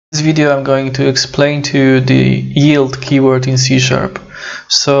video I'm going to explain to you the yield keyword in C#.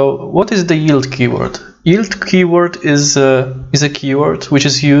 So what is the yield keyword? Yield keyword is a keyword which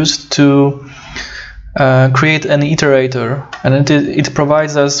is used to create an iterator, and it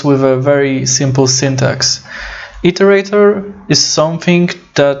provides us with a very simple syntax. Iterator is something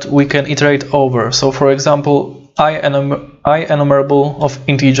that we can iterate over. So for example, I enumerable of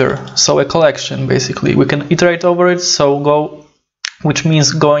integer, so a collection basically. We can iterate over it, which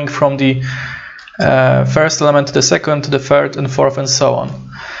means going from the first element to the second, to the third and fourth and so on.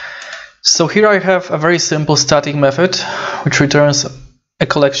 So here I have a very simple static method which returns a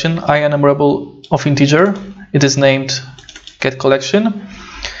collection, I enumerable of integer. It is named getCollection,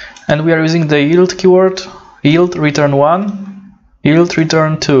 and we are using the yield keyword, yield return 1, yield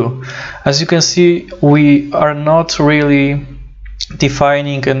return 2. As you can see, we are not really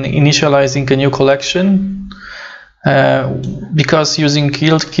defining and initializing a new collection, because using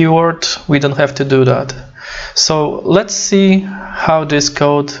yield keyword we don't have to do that. So let's see how this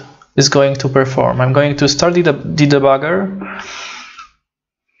code is going to perform. I'm going to start the debugger,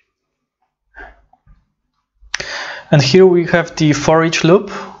 and here we have the for each loop,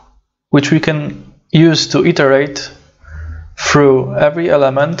 which we can use to iterate through every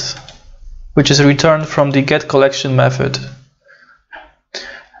element which is returned from the getCollection method.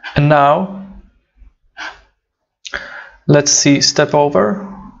 And now let's see step over,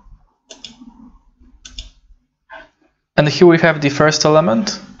 and here we have the first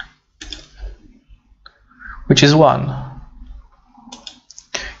element, which is 1.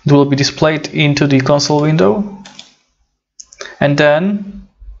 It will be displayed into the console window, and then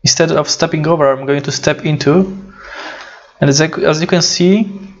instead of stepping over, I'm going to step into, and as you can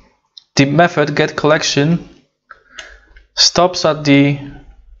see, the method getCollection stops at the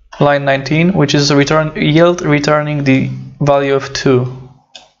line 19, which is yield returning the value of 2.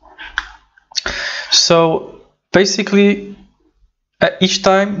 So basically, each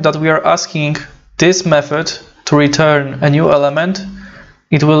time that we are asking this method to return a new element,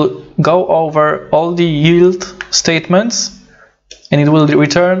 it will go over all the yield statements, and it will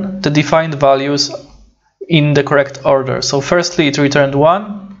return the defined values in the correct order. So firstly it returned 1,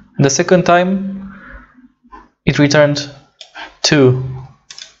 and the second time it returned 2.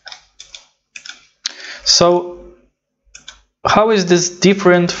 So how is this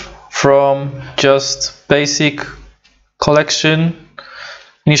different from just basic collection,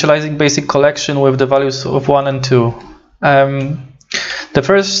 initializing basic collection with the values of 1 and 2? The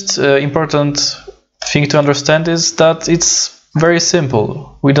first important thing to understand is that it's very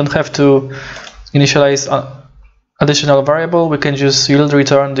simple. We don't have to initialize additional variable. We can just yield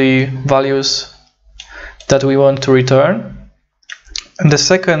return the values that we want to return. And the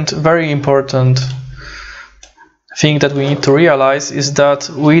second very important thing that we need to realize is that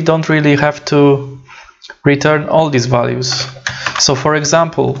we don't really have to return all these values. So for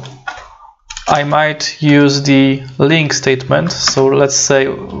example, I might use the link statement. So let's say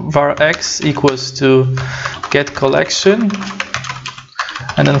var x equals to getCollection,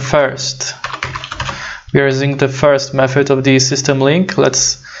 and then first we are using the first method of the system link.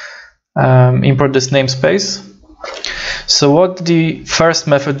 Let's import this namespace. So what the first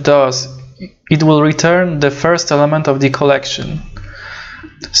method does, it will return the first element of the collection.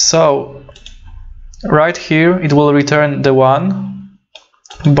 So right here it will return the 1,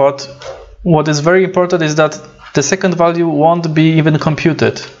 but what is very important is that the second value won't be even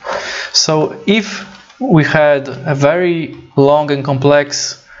computed. So if we had a very long and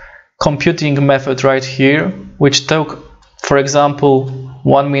complex computing method right here, which took, for example,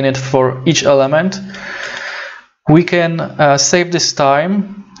 1 minute for each element, we can save this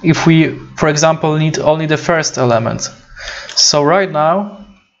time if we, for example, need only the first element. So right now,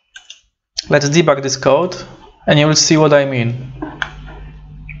 let's debug this code, and you will see what I mean.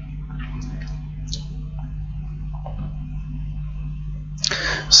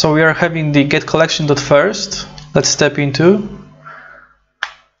 So we are having the getCollection.first. Let's step into,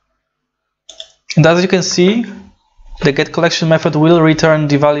 and as you can see, the getCollection method will return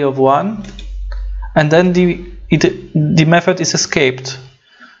the value of 1, and then the method is escaped.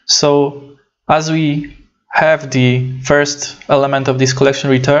 So as we have the first element of this collection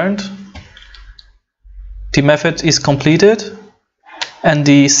returned, the method is completed, and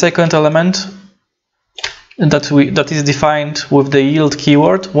the second element that is defined with the yield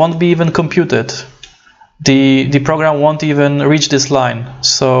keyword won't be even computed. The program won't even reach this line.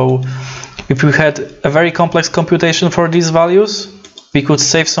 So if we had a very complex computation for these values, we could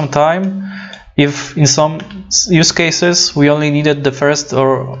save some time. If in some use cases we only needed the first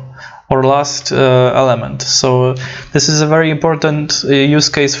or or last element. So this is a very important use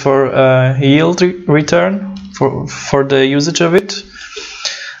case for yield return for the usage of it.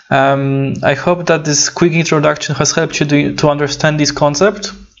 I hope that this quick introduction has helped you to understand this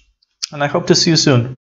concept, and I hope to see you soon.